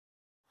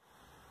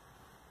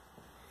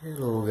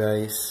Hello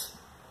guys,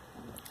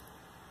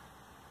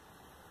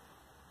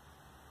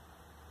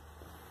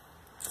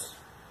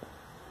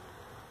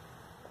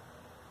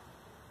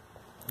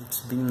 it's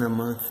been a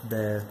month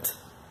that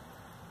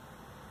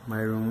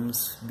my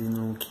room's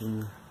been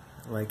looking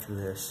like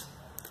this.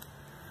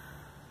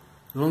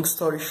 Long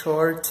story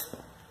short,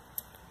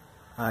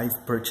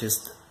 I've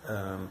purchased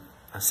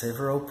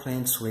several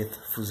plants with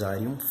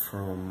Fusarium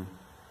from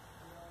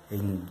a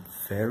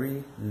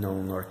very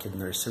known orchid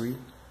nursery,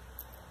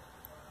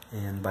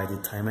 and by the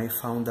time I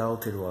found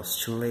out it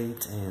was too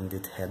late and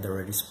it had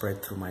already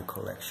spread through my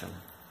collection.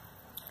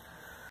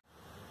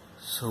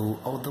 So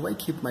although I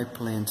keep my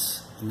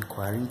plants in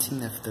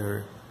quarantine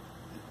after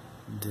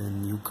the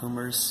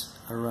newcomers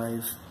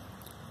arrive,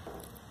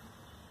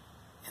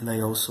 and I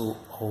also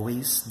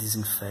always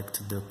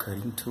disinfect the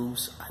cutting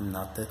tools, I'm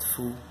not that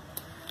fool,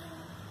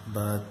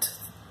 but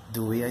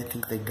the way I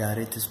think they got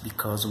it is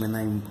because when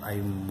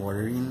I'm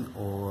watering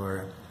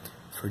or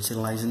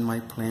fertilizing my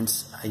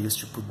plants, I used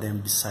to put them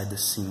beside the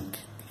sink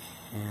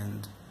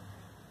and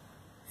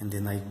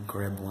then I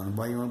grab one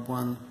by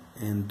one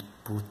and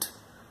put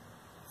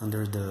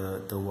under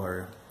the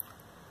water.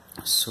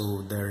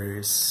 So there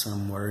is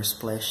some water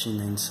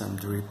splashing and some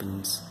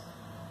drippings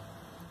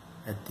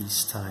at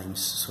these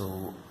times.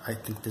 So I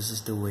think this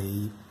is the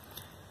way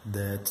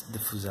that the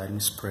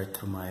Fusarium spread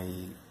through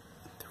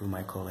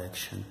my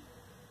collection.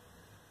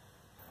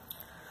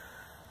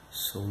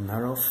 So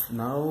none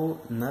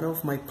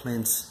of my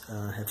plants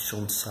have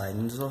shown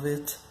signs of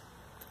it,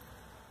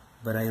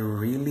 but I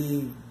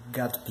really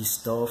got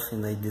pissed off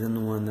and I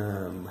didn't want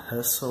to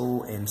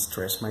hustle and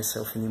stress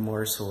myself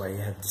anymore, so I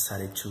have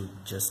decided to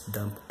just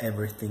dump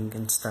everything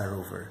and start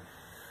over.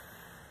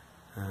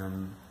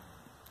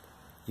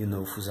 You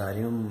know,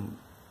 Fusarium,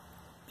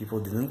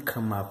 people didn't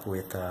come up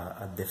with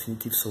a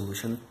definitive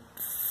solution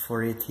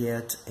for it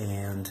yet,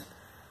 and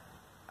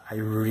I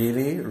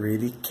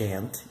really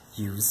can't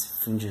use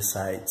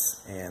fungicides,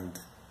 and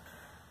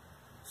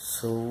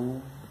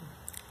so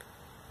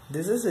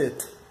this is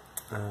it.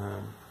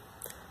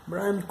 But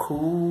I'm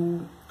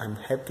cool, I'm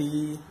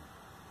happy,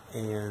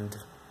 and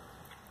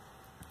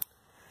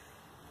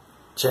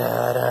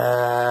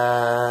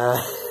ta-da!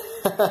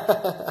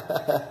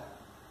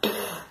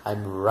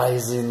 I'm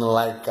rising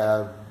like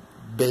a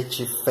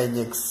bitchy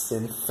Fenix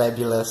and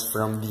fabulous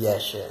from the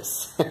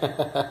ashes.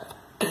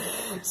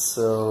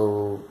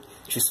 So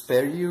to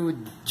spare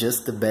you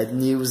just the bad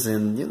news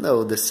and, you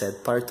know, the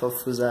sad part of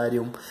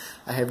Fusarium,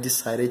 I have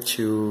decided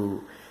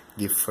to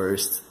give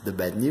first the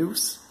bad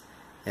news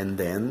and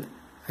then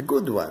a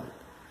good one.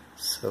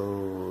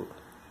 So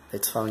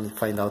let's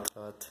find out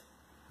what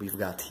we've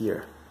got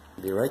here.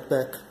 Be right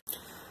back.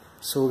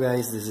 So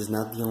guys, this is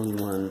not the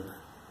only one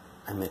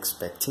I'm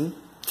expecting.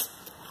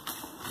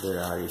 There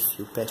are a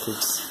few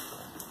packets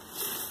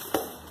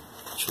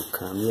to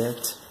come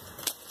yet,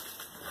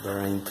 but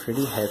I'm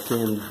pretty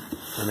happy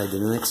and I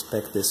didn't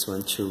expect this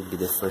one to be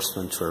the first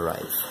one to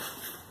arrive.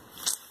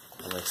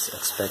 I was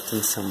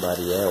expecting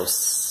somebody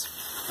else.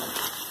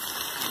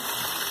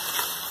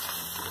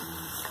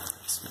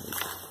 Let's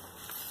make.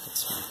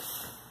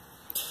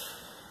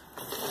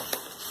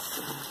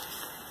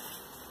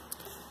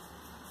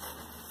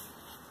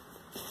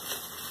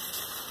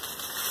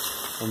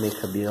 I'll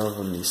make a bit of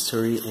a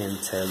mystery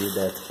and tell you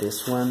that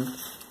this one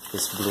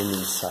is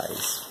blooming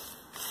size,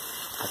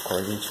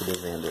 according to the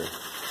vendor.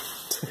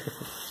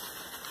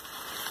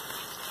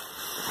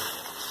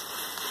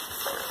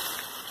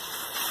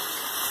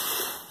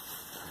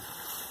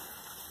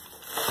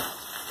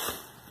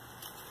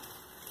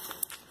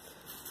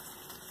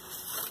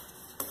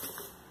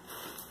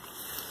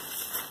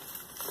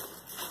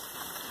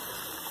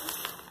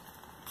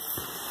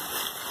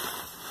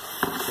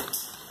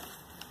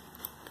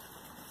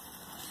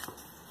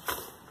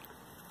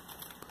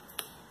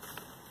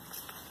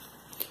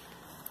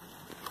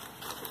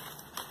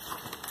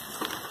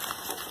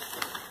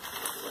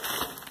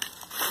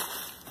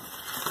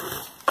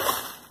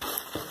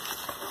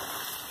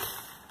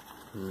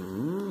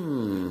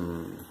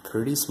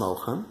 Pretty small,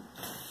 huh?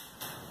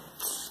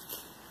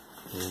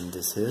 And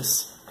this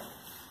is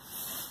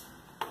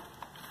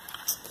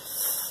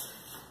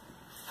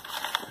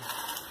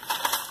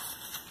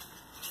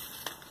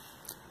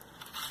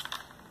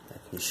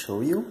let me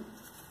show you.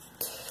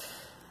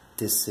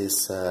 This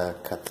is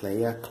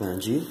Cattleya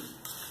aclandiae.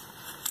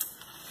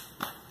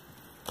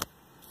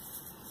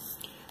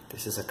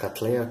 This is a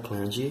Cattleya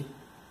aclandiae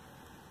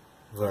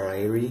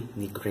variety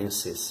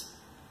nigrescens.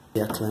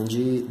 The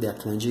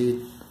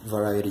aclandiae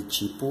variety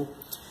tipo,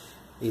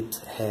 it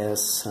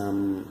has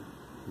some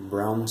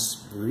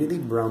really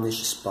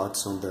brownish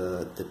spots on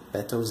the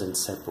petals and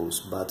sepals,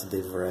 but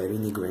the variety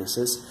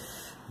nigrescens,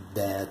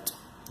 that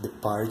the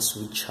parts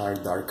which are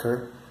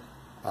darker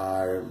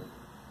are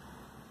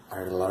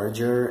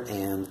larger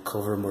and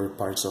cover more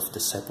parts of the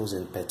sepals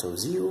and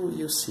petals.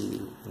 You see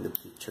in the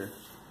picture.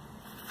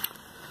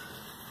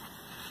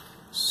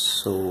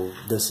 So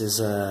this is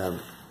a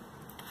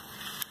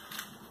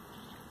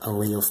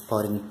way of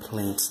potting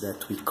plants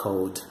that we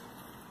called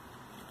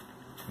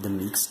the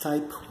mix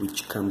type,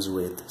 which comes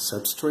with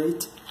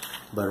substrate,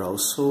 but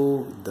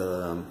also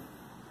the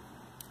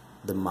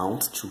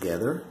mount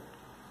together,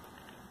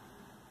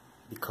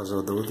 because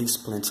although these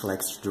plants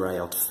like to dry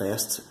out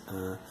fast,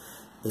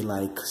 they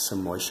like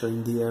some moisture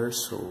in the air,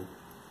 so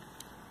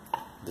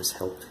this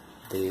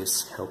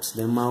helps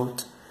them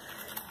out.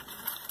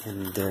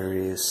 And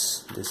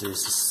this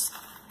is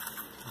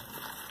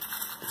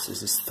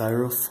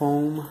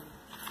styrofoam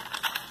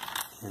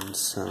and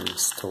some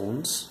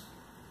stones,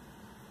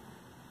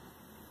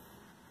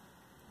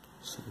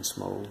 some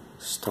small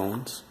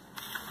stones.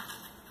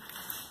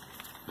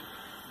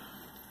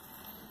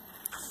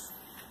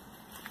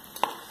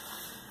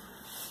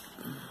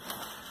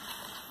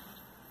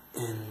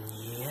 And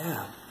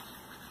yeah,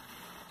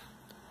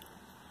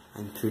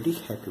 I'm pretty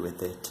happy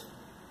with it.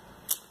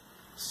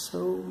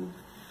 So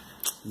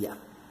yeah,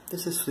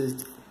 this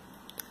is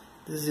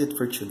it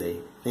for today.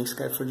 Thanks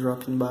guys for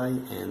dropping by,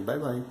 and bye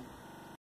bye.